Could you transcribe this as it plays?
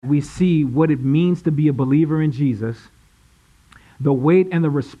we see what it means to be a believer in Jesus, the weight and the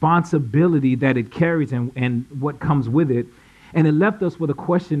responsibility that it carries and what comes with it. And it left us with a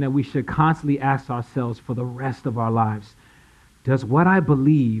question that we should constantly ask ourselves for the rest of our lives. Does what I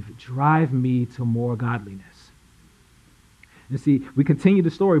believe drive me to more godliness? You see, we continue the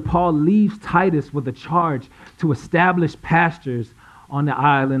story. Paul leaves Titus with a charge to establish pastors on the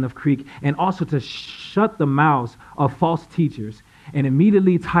island of Crete and also to shut the mouths of false teachers. And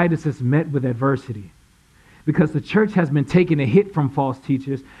immediately Titus is met with adversity because the church has been taking a hit from false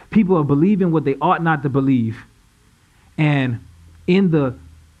teachers. People are believing what they ought not to believe. And in the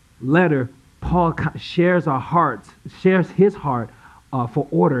letter, Paul shares his heart for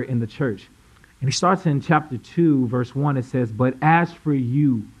order in the church. And he starts in chapter 2, verse 1. It says, "But as for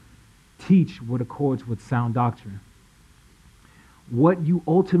you, teach what accords with sound doctrine." What you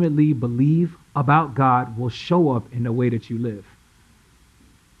ultimately believe about God will show up in the way that you live.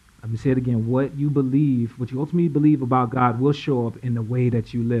 Let me say it again. What you ultimately believe about God will show up in the way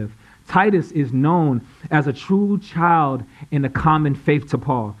that you live. Titus is known as a true child in the common faith to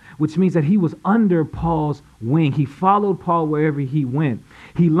Paul, which means that he was under Paul's wing. He followed Paul wherever he went.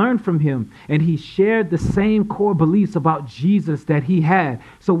 He learned from him, and he shared the same core beliefs about Jesus that he had.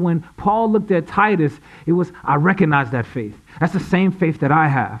 So when Paul looked at Titus, I recognize that faith. That's the same faith that I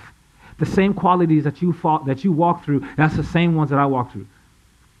have. The same qualities that you walk through, that's the same ones that I walk through.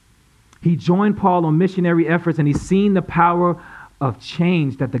 He joined Paul on missionary efforts, and he's seen the power of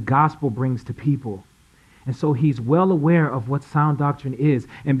change that the gospel brings to people. And so he's well aware of what sound doctrine is.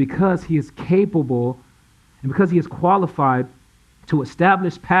 And because he is capable and because he is qualified to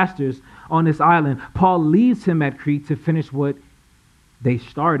establish pastors on this island, Paul leaves him at Crete to finish what they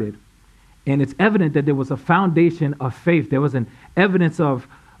started. And it's evident that there was a foundation of faith. There was an evidence of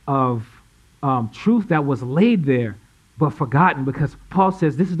truth that was laid there, but forgotten, because Paul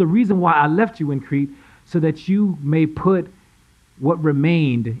says, this is the reason why I left you in Crete, so that you may put what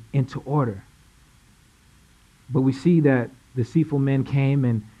remained into order. But we see that deceitful men came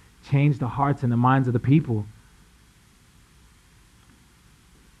and changed the hearts and the minds of the people.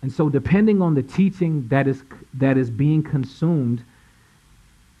 And so depending on the teaching that is being consumed,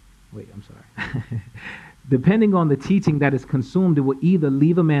 depending on the teaching that is consumed, it will either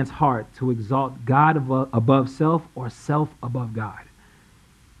leave a man's heart to exalt God above self or self above God.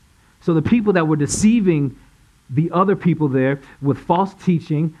 So the people that were deceiving the other people there with false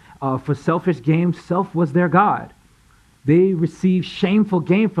teaching for selfish gain, self was their God. They received shameful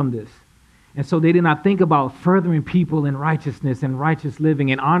gain from this. And so they did not think about furthering people in righteousness and righteous living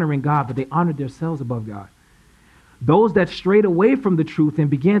and honoring God, but they honored themselves above God. Those that strayed away from the truth and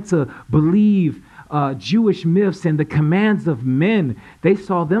began to believe Jewish myths and the commands of men, they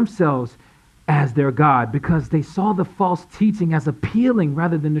saw themselves as their God because they saw the false teaching as appealing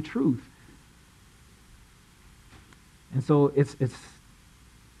rather than the truth. And so it's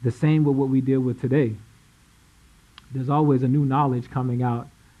the same with what we deal with today. There's always a new knowledge coming out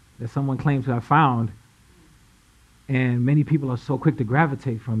that someone claims to have found, and many people are so quick to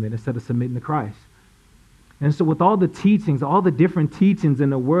gravitate from it instead of submitting to Christ. And so with all the teachings, all the different teachings in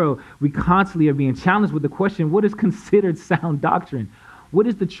the world, we constantly are being challenged with the question, what is considered sound doctrine? What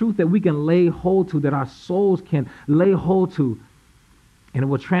is the truth that we can lay hold to, that our souls can lay hold to? And it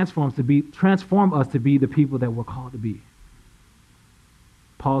will transform us to be the people that we're called to be.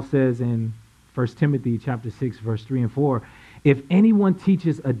 Paul says in 1 Timothy chapter 6, verse 3 and 4, if anyone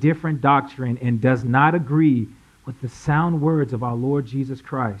teaches a different doctrine and does not agree with the sound words of our Lord Jesus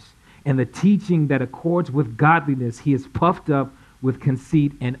Christ and the teaching that accords with godliness, he is puffed up with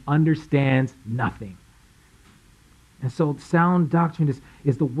conceit and understands nothing. And so sound doctrine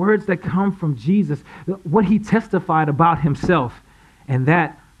is the words that come from Jesus, what he testified about himself, and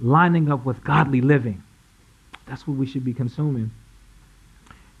that lining up with godly living. That's what we should be consuming.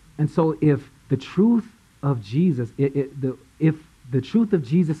 And so if the truth of Jesus, if the truth of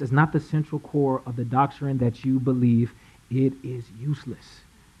Jesus is not the central core of the doctrine that you believe, it is useless.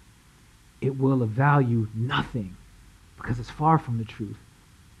 It will value nothing because it's far from the truth.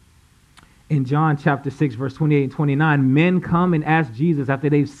 In John chapter 6, verse 28 and 29, men come and ask Jesus after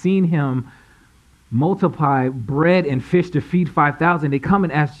they've seen him multiply bread and fish to feed 5,000. They come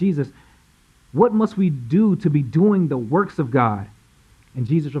and ask Jesus, what must we do to be doing the works of God? And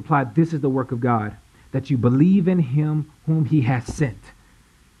Jesus replied, this is the work of God, that you believe in him whom he has sent.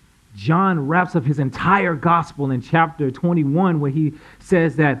 John wraps up his entire gospel in chapter 21, where he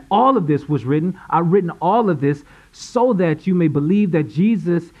says that all of this was written. I've written all of this so that you may believe that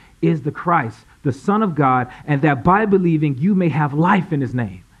Jesus is the Christ, the Son of God, and that by believing you may have life in his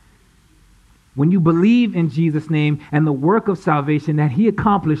name. When you believe in Jesus' name and the work of salvation that he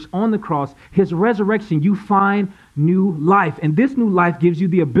accomplished on the cross, his resurrection, you find new life. And this new life gives you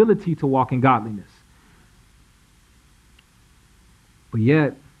the ability to walk in godliness. But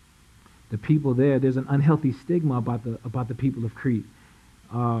yet, the people there's an unhealthy stigma about the people of Crete.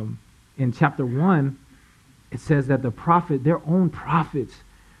 In chapter 1, it says that their own prophets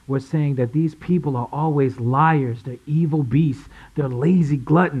were saying that these people are always liars, they're evil beasts, they're lazy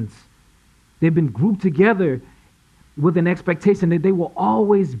gluttons. They've been grouped together with an expectation that they will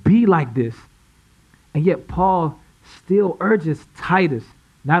always be like this. And yet Paul still urges Titus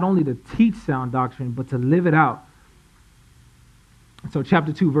not only to teach sound doctrine, but to live it out. So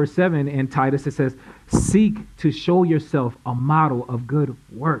chapter 2, verse 7 in Titus, it says, seek to show yourself a model of good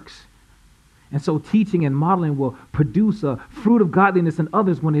works. And so teaching and modeling will produce a fruit of godliness in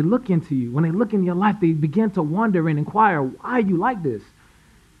others. When they look into you, when they look in your life, they begin to wonder and inquire, why are you like this?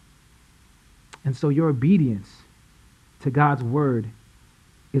 And so your obedience to God's word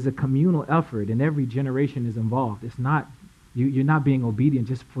is a communal effort, and every generation is involved. It's not, you're not being obedient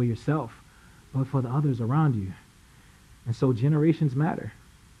just for yourself, but for the others around you. And so generations matter.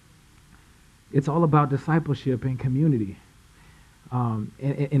 It's all about discipleship and community. And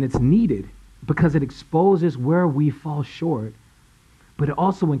it's needed because it exposes where we fall short, but it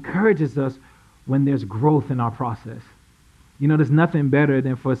also encourages us when there's growth in our process. You know, there's nothing better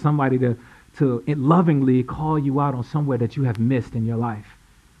than for somebody to lovingly call you out on somewhere that you have missed in your life.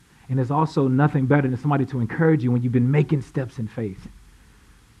 And there's also nothing better than somebody to encourage you when you've been making steps in faith.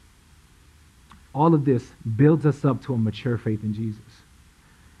 All of this builds us up to a mature faith in Jesus.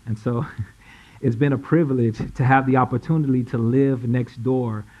 And so it's been a privilege to have the opportunity to live next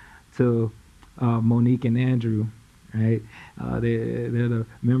door to Monique and Andrew, right? They're the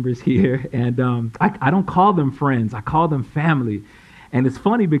members here. And I don't call them friends. I call them family. And it's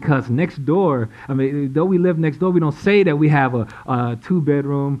funny because next door, I mean, though we live next door, we don't say that we have a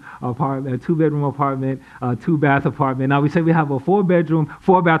two-bedroom apartment, a two-bath apartment. Now we say we have a four-bedroom,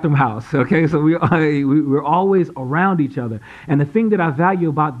 four-bathroom house, okay? So we're always around each other. And the thing that I value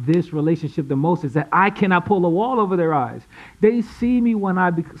about this relationship the most is that I cannot pull a wall over their eyes. They see me when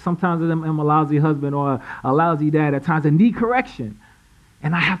sometimes I'm a lousy husband or a lousy dad at times and need correction.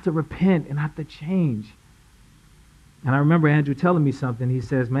 And I have to repent and I have to change. And I remember Andrew telling me something. He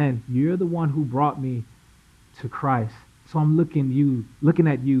says, man, you're the one who brought me to Christ. So I'm looking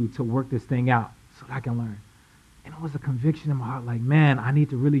at you to work this thing out so that I can learn. And it was a conviction in my heart, like, man, I need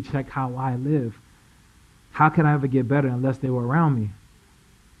to really check how I live. How can I ever get better unless they were around me?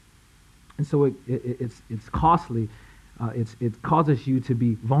 And so it's costly. It causes you to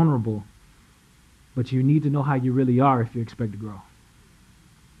be vulnerable. But you need to know how you really are if you expect to grow.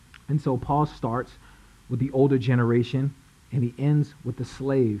 And so Paul starts with the older generation, and he ends with the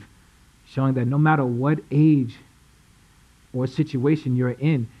slave, showing that no matter what age or situation you're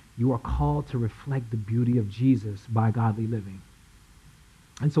in, you are called to reflect the beauty of Jesus by godly living.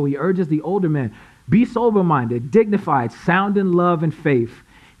 And so he urges the older men, be sober-minded, dignified, sound in love and faith,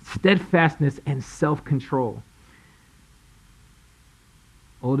 steadfastness and self-control.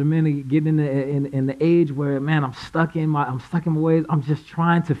 Older men are getting in the age where, man, I'm stuck in my ways. I'm just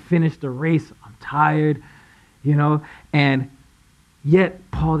trying to finish the race. I'm tired, and yet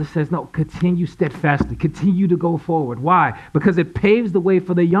Paul just says, no, continue steadfastly, continue to go forward. Why? Because it paves the way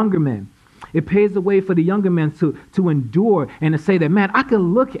for the younger men. It paves the way for the younger men to endure and to say that, man, I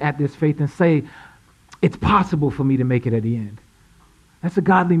can look at this faith and say, it's possible for me to make it at the end. That's a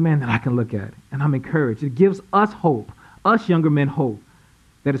godly man that I can look at, and I'm encouraged. It gives us hope, us younger men hope,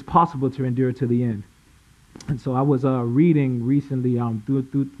 that it's possible to endure to the end. And so I was reading recently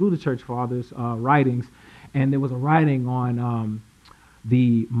through the church fathers' writings, and there was a writing on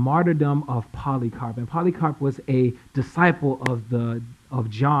the martyrdom of Polycarp. And Polycarp was a disciple of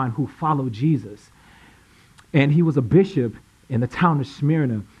John who followed Jesus. And he was a bishop in the town of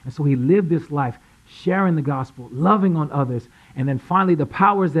Smyrna. And so he lived this life sharing the gospel, loving on others. And then finally the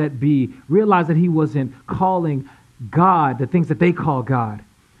powers that be realized that he wasn't calling God the things that they call God.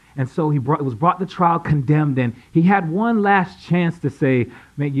 And so it was brought to trial, condemned, and he had one last chance to say,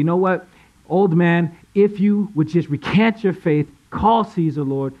 man, you know what, old man, if you would just recant your faith, call Caesar,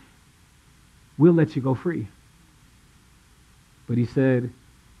 Lord, we'll let you go free. But he said,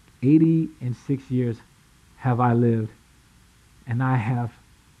 86 years have I lived, and I have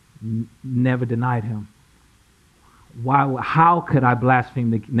never denied him. How could I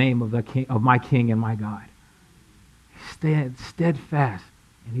blaspheme the name of the king, of my king and my God? Stand steadfast.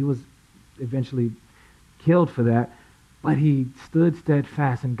 And he was eventually killed for that, but he stood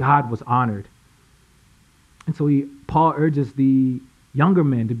steadfast and God was honored. And so Paul urges the younger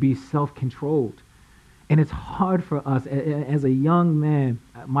men to be self-controlled. And it's hard for us as a young man,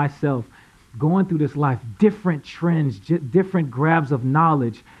 myself, going through this life, different trends, different grabs of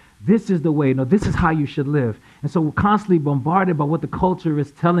knowledge. This is the way. No, this is how you should live. And so we're constantly bombarded by what the culture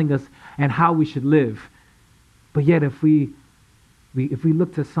is telling us and how we should live. But yet if we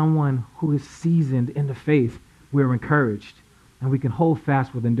look to someone who is seasoned in the faith, we're encouraged and we can hold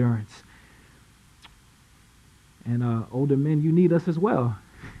fast with endurance. And older men, you need us as well.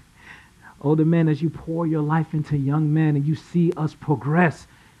 Older men, as you pour your life into young men and you see us progress,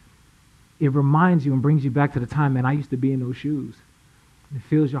 it reminds you and brings you back to the time, man, I used to be in those shoes. It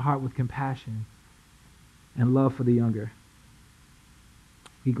fills your heart with compassion and love for the younger.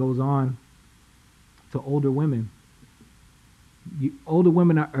 He goes on to older women. Older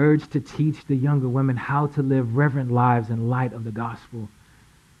women are urged to teach the younger women how to live reverent lives in light of the gospel.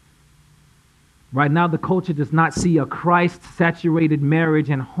 Right now, the culture does not see a Christ-saturated marriage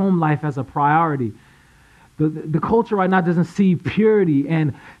and home life as a priority. The culture right now doesn't see purity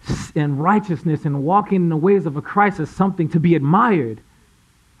and righteousness and walking in the ways of a Christ as something to be admired.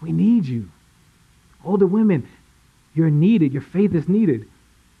 We need you. Older women, you're needed. Your faith is needed.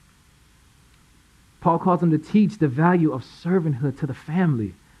 Paul calls them to teach the value of servanthood to the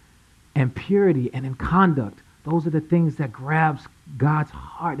family and purity and in conduct. Those are the things that grabs God's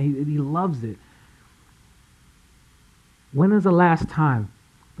heart. He loves it. When is the last time,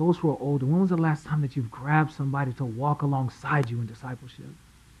 those who are older, when was the last time that you've grabbed somebody to walk alongside you in discipleship?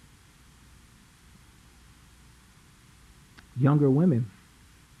 Younger women,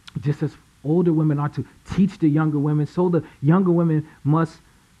 just as older women are to teach the younger women, so the younger women must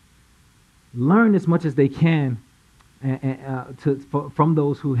learn as much as they can from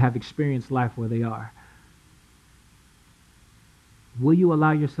those who have experienced life where they are. Will you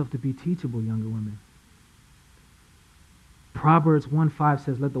allow yourself to be teachable, younger women? Proverbs 1:5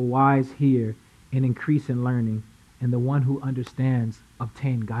 says, let the wise hear and increase in learning, and the one who understands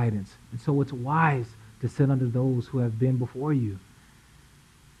obtain guidance. And so it's wise to sit under those who have been before you.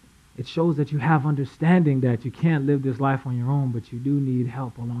 It shows that you have understanding that you can't live this life on your own, but you do need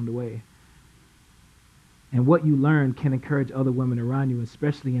help along the way. And what you learn can encourage other women around you,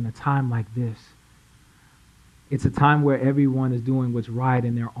 especially in a time like this. It's a time where everyone is doing what's right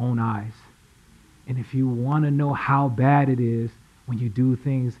in their own eyes. And if you want to know how bad it is when you do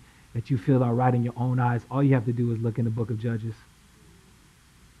things that you feel are right in your own eyes, all you have to do is look in the book of Judges.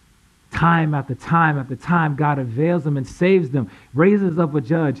 Time after time after time, God avails them and saves them, raises up a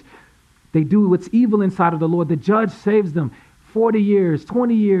judge. They do what's evil inside of the Lord. The judge saves them. 40 years,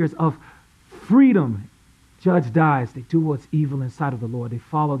 20 years of freedom. Judge dies. They do what's evil inside of the Lord. They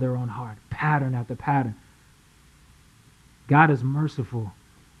follow their own heart, pattern after pattern. God is merciful,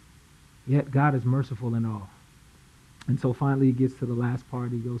 yet God is merciful in all. And so finally he gets to the last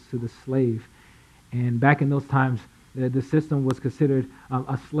part. He goes to the slave. And back in those times, the system was considered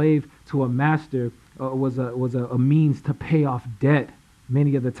a slave to a master was a means to pay off debt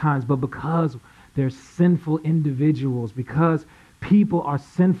many of the times. But because they're sinful individuals, because people are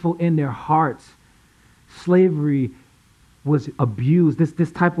sinful in their hearts, slavery was abused.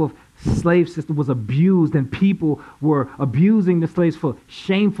 This type of slave system was abused, and people were abusing the slaves for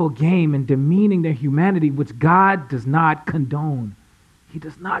shameful gain and demeaning their humanity, which God does not condone. He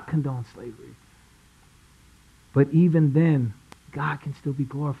does not condone slavery. But even then, God can still be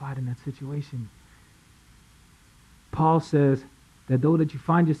glorified in that situation. Paul says that though that you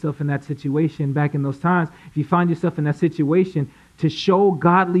find yourself in that situation back in those times, if you find yourself in that situation, to show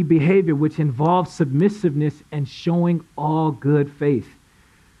godly behavior, which involves submissiveness and showing all good faith.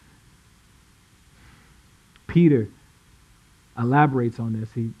 Peter elaborates on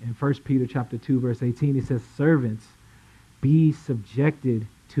this. In 1 Peter chapter 2, verse 18, he says, servants, be subjected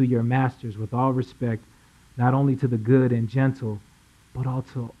to your masters with all respect, not only to the good and gentle, but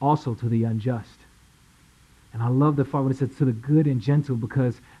also to the unjust. And I love the part when it says to the good and gentle,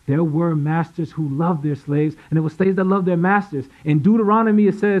 because there were masters who loved their slaves, and there were slaves that loved their masters. In Deuteronomy,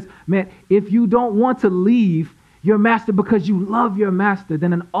 it says, man, if you don't want to leave your master because you love your master,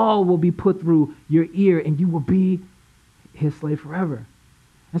 then an awl will be put through your ear, and you will be his slave forever.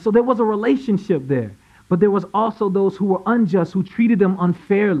 And so there was a relationship there. But there was also those who were unjust, who treated them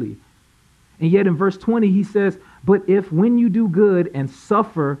unfairly. And yet in verse 20, he says, but if when you do good and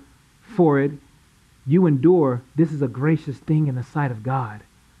suffer for it, you endure, this is a gracious thing in the sight of God.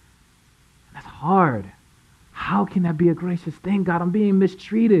 That's hard. How can that be a gracious thing, God? I'm being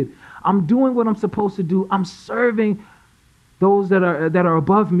mistreated. I'm doing what I'm supposed to do. I'm serving those that are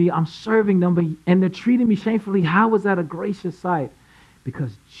above me. I'm serving them, and they're treating me shamefully. How is that a gracious sight?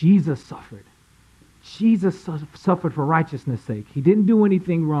 Because Jesus suffered. Jesus suffered for righteousness' sake. He didn't do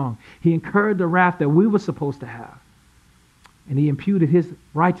anything wrong. He incurred the wrath that we were supposed to have. And he imputed his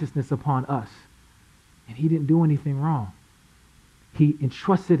righteousness upon us. And he didn't do anything wrong. He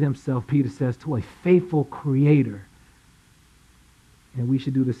entrusted himself, Peter says, to a faithful creator. And we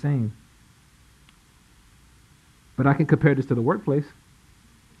should do the same. But I can compare this to the workplace.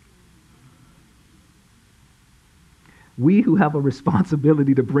 We who have a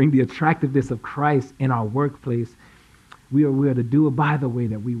responsibility to bring the attractiveness of Christ in our workplace, we are to do it by the way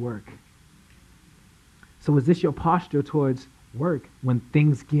that we work. So is this your posture towards work when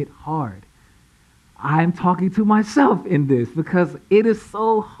things get hard? I'm talking to myself in this because it is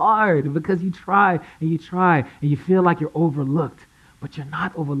so hard, because you try and you feel like you're overlooked, but you're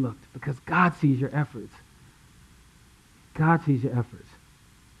not overlooked because God sees your efforts. God sees your efforts.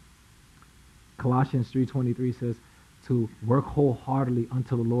 Colossians 3:23 says to work wholeheartedly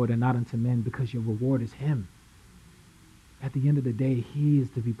unto the Lord and not unto men, because your reward is him. At the end of the day, he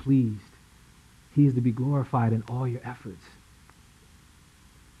is to be pleased. He is to be glorified in all your efforts.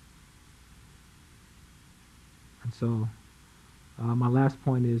 And so my last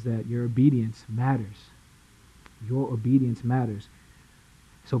point is that your obedience matters. Your obedience matters.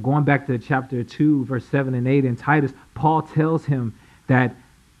 So going back to chapter 2, verse 7 and 8 in Titus, Paul tells him that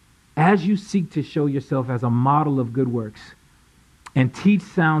as you seek to show yourself as a model of good works and teach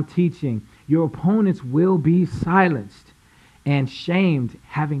sound teaching, your opponents will be silenced and shamed,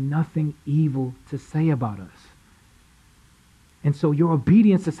 having nothing evil to say about us. And so your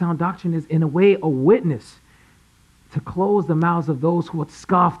obedience to sound doctrine is in a way a witness to close the mouths of those who would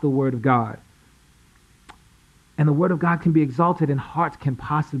scoff the word of God. And the word of God can be exalted and hearts can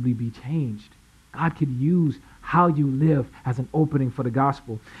possibly be changed. God could use how you live as an opening for the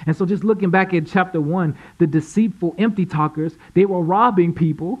gospel. And so just looking back at chapter 1, the deceitful, empty talkers, they were robbing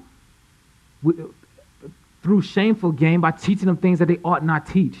people through shameful gain by teaching them things that they ought not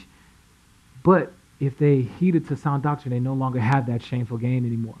teach. But if they heeded to sound doctrine, they no longer have that shameful gain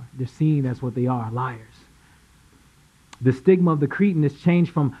anymore. They're seen as what they are, liars. The stigma of the Cretan is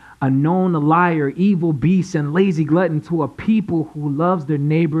changed from a known liar, evil beast, and lazy glutton to a people who loves their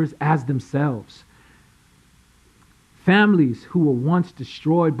neighbors as themselves. Families who were once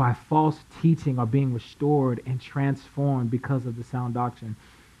destroyed by false teaching are being restored and transformed because of the sound doctrine.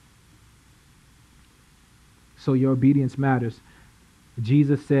 So your obedience matters.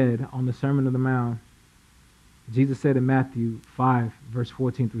 Jesus said on the Sermon on the Mount, Jesus said in Matthew 5, verse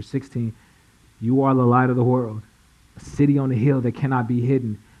 14 through 16, "You are the light of the world, a city on a hill that cannot be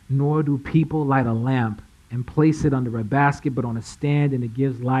hidden, nor do people light a lamp and place it under a basket, but on a stand, and it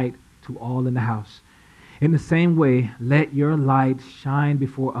gives light to all in the house. In the same way, let your light shine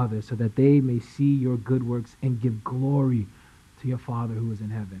before others so that they may see your good works and give glory to your Father who is in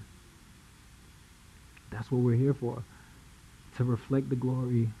heaven." That's what we're here for, to reflect the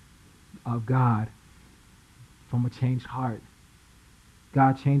glory of God from a changed heart.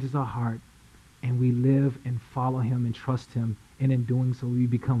 God changes our heart, and we live and follow him and trust him, and in doing so we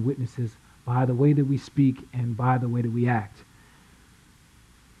become witnesses by the way that we speak and by the way that we act.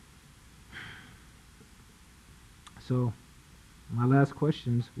 So my last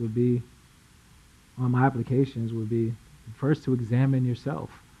questions would be, or my applications would be, first, to examine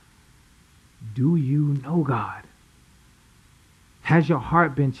yourself. Do you know God? Has your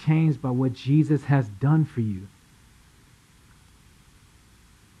heart been changed by what Jesus has done for you?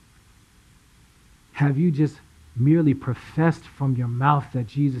 Have you just merely professed from your mouth that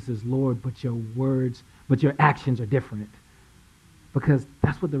Jesus is Lord, but your actions are different? Because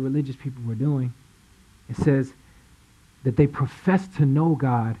that's what the religious people were doing. It says that they professed to know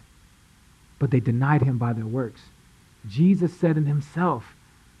God, but they denied him by their works. Jesus said in himself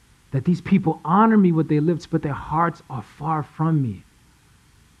that these people honor me with their lips, but their hearts are far from me.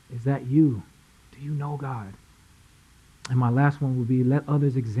 Is that you? Do you know God? And my last one will be, let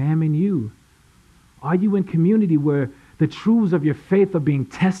others examine you. Are you in community where the truths of your faith are being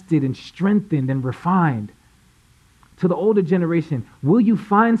tested and strengthened and refined? To the older generation, will you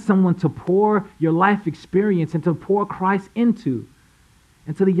find someone to pour your life experience and to pour Christ into?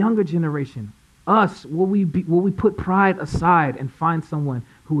 And to the younger generation, us, will we put pride aside and find someone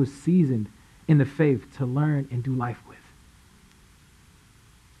who is seasoned in the faith to learn and do life with?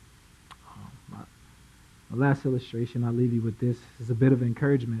 My last illustration, I'll leave you with this. This is a bit of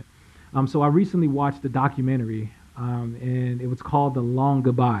encouragement. So I recently watched a documentary, and it was called The Long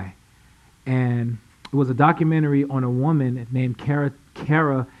Goodbye. And it was a documentary on a woman named Kara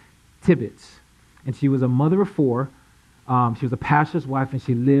Tibbetts. And she was a mother of four. She was a pastor's wife, and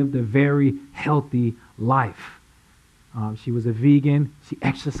she lived a very healthy life. She was a vegan. She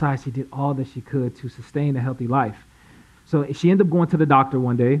exercised. She did all that she could to sustain a healthy life. So she ended up going to the doctor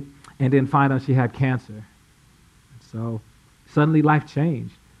one day and then find out she had cancer. So suddenly life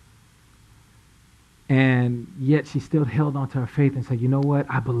changed. And yet she still held on to her faith and said, you know what?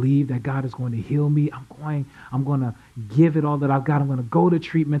 I believe that God is going to heal me. I'm going to give it all that I've got. I'm going to go to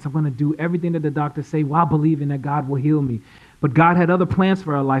treatments. I'm going to do everything that the doctors say while believing that God will heal me. But God had other plans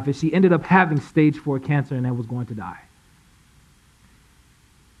for her life, and she ended up having stage 4 cancer and then was going to die.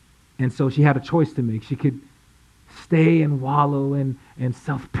 And so she had a choice to make. She could stay and wallow in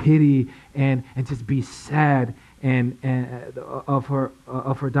self-pity and just be sad and of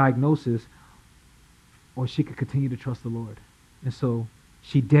her diagnosis, or she could continue to trust the Lord. And so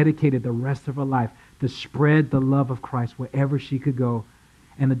she dedicated the rest of her life to spread the love of Christ wherever she could go.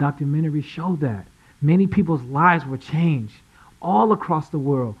 And the documentary showed that. Many people's lives were changed all across the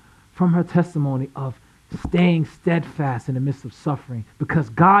world from her testimony of staying steadfast in the midst of suffering, because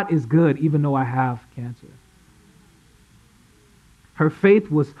God is good even though I have cancer. Her faith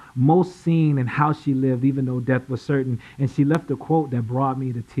was most seen in how she lived, even though death was certain. And she left a quote that brought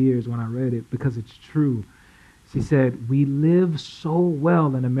me to tears when I read it, because it's true. She said, we live so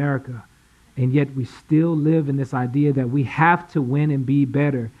well in America, and yet we still live in this idea that we have to win and be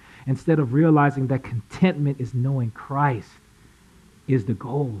better, instead of realizing that contentment is knowing Christ is the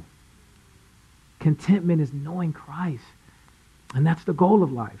goal. Contentment is knowing Christ, and that's the goal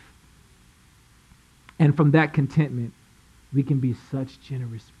of life. And from that contentment, we can be such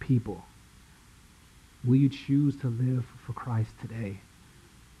generous people. Will you choose to live for Christ today?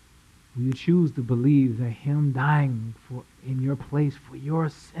 Will you choose to believe that him dying in your place for your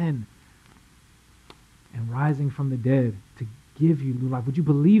sin and rising from the dead to give you new life? Would you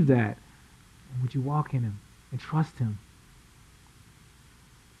believe that? And would you walk in him and trust him?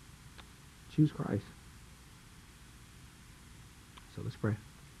 Choose Christ. So let's pray.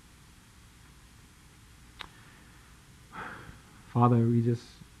 Father, we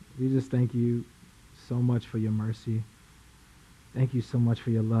just thank you so much for your mercy. Thank you so much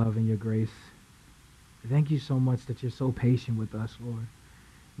for your love and your grace. Thank you so much that you're so patient with us, Lord.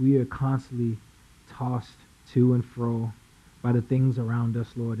 We are constantly tossed to and fro by the things around us,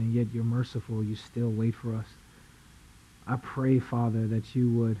 Lord, and yet you're merciful. You still wait for us. I pray, Father, that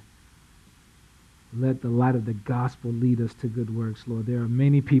you would let the light of the gospel lead us to good works, Lord. There are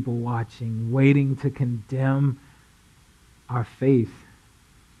many people watching, waiting to condemn our faith,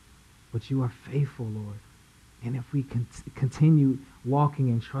 but you are faithful, Lord. And if we continue walking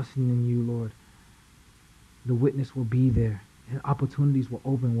and trusting in you, Lord, the witness will be there, and opportunities will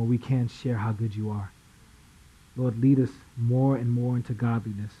open where we can share how good you are. Lord, lead us more and more into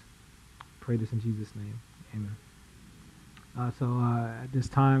godliness. Pray this in Jesus' name. Amen. At this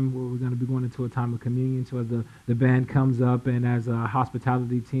time, we're going to be going into a time of communion. So as the band comes up and as a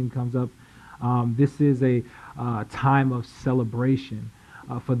hospitality team comes up, this is a time of celebration.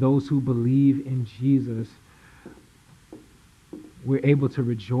 For those who believe in Jesus, we're able to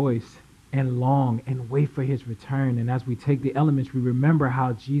rejoice and long and wait for his return. And as we take the elements, we remember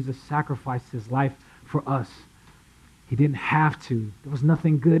how Jesus sacrificed his life for us. He didn't have to. There was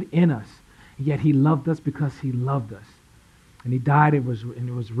nothing good in us. Yet he loved us because he loved us. And he died and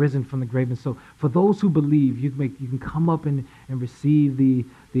was risen from the grave. And so for those who believe, you can come up and receive the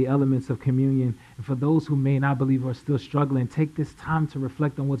elements of communion. And for those who may not believe or are still struggling, take this time to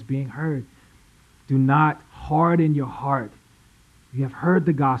reflect on what's being heard. Do not harden your heart. You have heard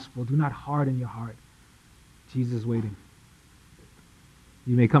the gospel. Do not harden your heart. Jesus is waiting.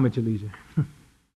 You may come at your leisure.